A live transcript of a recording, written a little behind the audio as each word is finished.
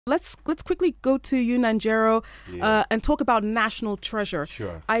Let's quickly go to you, Nanjero, and talk about National Treasure.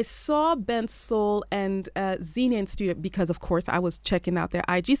 Sure. I saw Bensoul and Xenia in studio because, of course, I was checking out their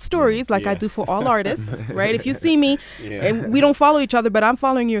IG stories like I do for all artists, right? If you see me, and we don't follow each other, but I'm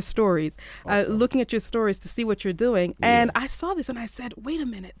following your stories, looking at your stories to see what you're doing. And I saw this and I said, wait a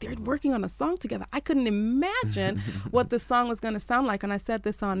minute, they're working on a song together. I couldn't imagine what the song was going to sound like. And I said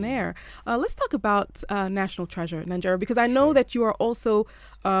this on air. Let's talk about National Treasure, Nanjero, because I know that you are also...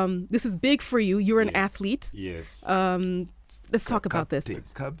 this is big for you. You're an athlete. Yes. Let's talk about this.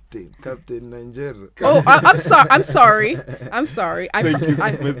 Captain Nanjero. Oh, I'm sorry. I'm sorry. I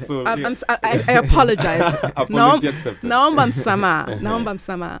apologize. Apology accepted. Naomba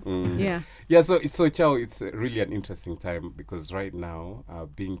msamaha. Yeah. Yeah. So Chao, it's really an interesting time because right now,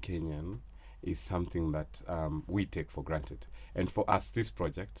 being Kenyan is something that we take for granted. And for us, this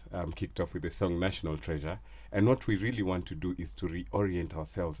project kicked off with the song National Treasure. And what we really want to do is to reorient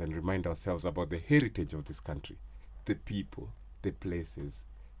ourselves and remind ourselves about the heritage of this country, the people, the places,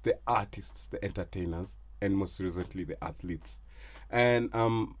 the artists, the entertainers, and most recently the athletes. And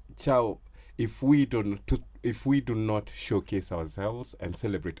Chao, if we do not showcase ourselves and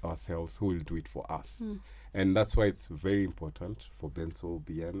celebrate ourselves, who will do it for us? And that's why it's very important for Bensoul,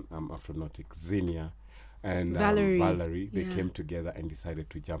 Bien, AfroNautiq, Xenia, and Valerie, they came together and decided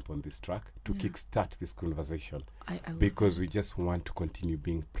to jump on this track to kickstart this conversation because we just want to continue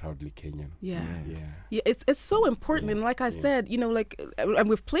being proudly Kenyan. Yeah, it's so important. And like I said, you know, like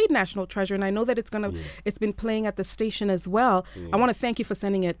we've played National Treasure, and I know that it's been playing at the station as well. I want to thank you for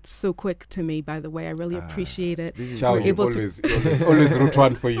sending it so quick to me, by the way. I really appreciate it. Chao, always route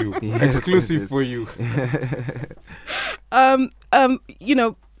one for you, exclusive for you. You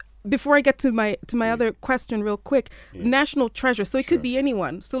know, before I get to my other question real quick, National Treasure. So it could be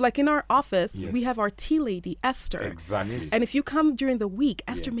anyone. So like in our office, we have our tea lady, Esther. Exactly. And if you come during the week,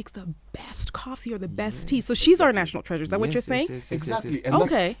 Esther makes the best coffee or the best tea. So she's our National Treasure. Is that what you're saying? Exactly.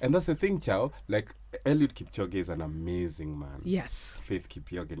 And that's the thing, Chao. Like Eliud Kipchoge is an amazing man. Yes. Faith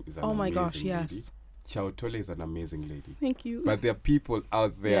Kipchoge is an amazing Oh my gosh, yes. lady. Chao Tole is an amazing lady. Thank you. But there are people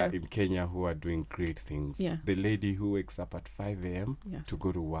out there in Kenya who are doing great things. Yeah. The lady who wakes up at 5 a.m. to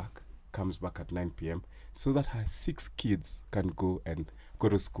go to work, comes back at 9 p.m. so that her 6 kids can go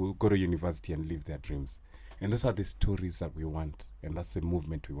to school, go to university and live their dreams. And those are the stories that we want. And that's the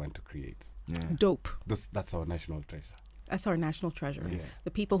movement we want to create. Yeah. Dope. That's our national treasure. That's our national treasure. Yes.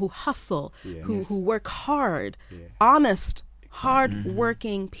 The people who hustle, who work hard, honest,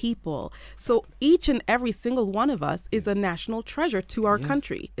 hard-working people. So each and every single one of us is a national treasure to our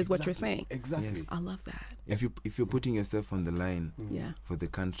country, is what you're saying. Exactly. Yes. I love that. If you're putting yourself on the line for the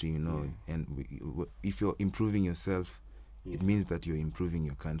country, you know, and if you're improving yourself, it means that you're improving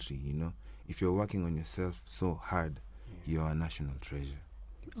your country, you know. If you're working on yourself so hard, you're a national treasure.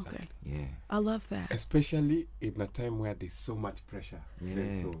 Exactly. Okay. Yeah. I love that. Especially in a time where there's so much pressure.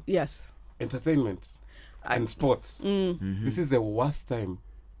 So entertainment and sports. This is the worst time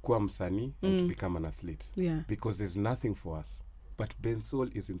kuwa msanii and to become an athlete. Because there's nothing for us. But Bensoul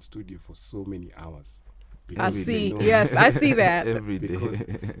is in studio for so many hours. I see. Yes, I see that. Every day. Because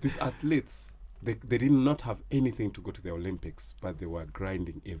these athletes, they did not have anything to go to the Olympics, but they were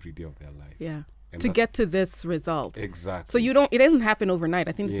grinding every day of their lives. Yeah. To get to this result. Exactly. So it doesn't happen overnight.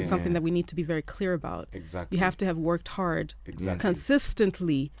 I think this is something that we need to be very clear about. Exactly. You have to have worked hard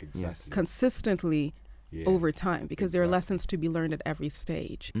consistently over time, because there are lessons to be learned at every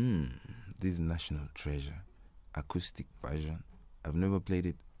stage. This is National Treasure, acoustic version. I've never played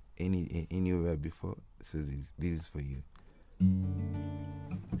it anywhere before, so this is for you.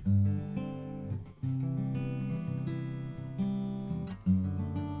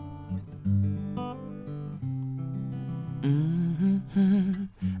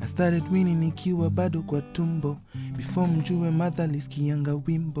 I started winning nikiwa bado kwa tumbo. Before mjue mother lisikianga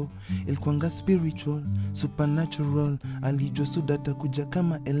wimbo. Ilikuanga spiritual, supernatural. Alijua sudata kuja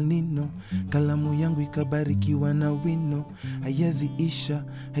kama El Nino. Kalamu yangu ikabarikiwa na wino. Hayezi isha,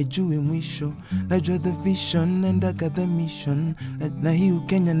 haijui mwisho. Najua the vision and I got the mission. Na hii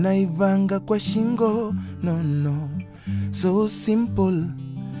Kenya naivanga kwa shingo. No. So simple.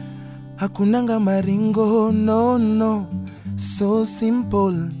 Hakunanga maringo, no. So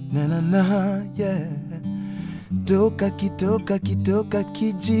simple, na, yeah. Toka kitoka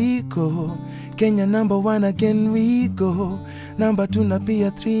kijiko. Kenya number 1 again we go. Number 2 na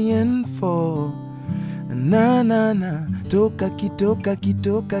pia 3 and 4. Na. Toka kitoka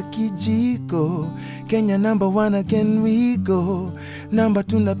kijiko. Kenya number 1 again we go. Number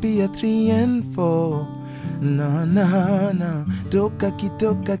 2 na pia 3 and 4. Na. Toka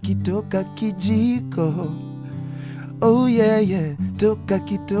kitoka kijiko. Oh yeah, yeah. Toka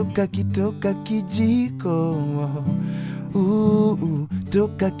kitoka kijiko.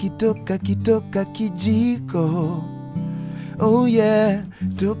 Toka kitoka kijiko. Oh yeah.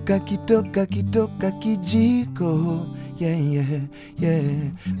 Toka kitoka kijiko. Yeah, yeah, yeah.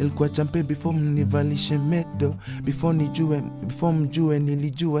 Nilikuwa champion before mnivalishe medo. Before mjue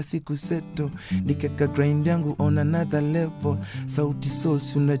nilijua siku seto. Nikeka grind yangu on another level. Sauti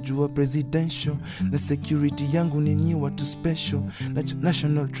souls unajua presidential. Na security yangu ni nyi watu special.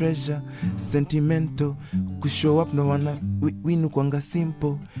 National treasure, sentimental. Kushow up no wana winu kwanga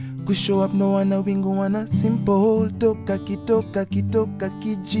simple. Kushow up no wana wingu wana simple. Toka kitoka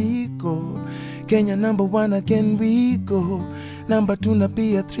kijiko. Kenya number 1 again we go. Number 2 na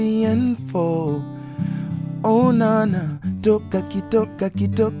pia 3 and 4. Oh nana. Toka kitoka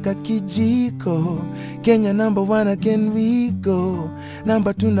kijiko. Kenya number 1 again we go.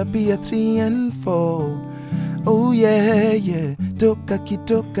 Number 2 na pia 3 and 4. Oh yeah, yeah. Toka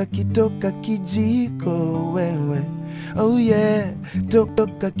kitoka kijiko. Wewe. Oh yeah.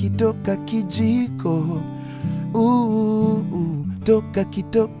 Toka kitoka kijiko. Toka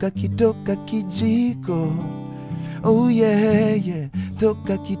kitoka kijiko. Oh yeah, yeah.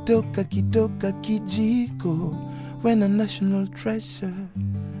 Toka kitoka kijiko. When a national treasure.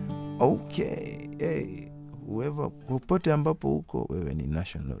 Okay, hey. Whoever, popote ambapo uko, wewe ni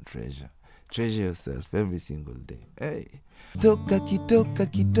national treasure. Treasure yourself every single day. Hey. Toka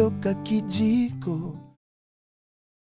kitoka kijiko.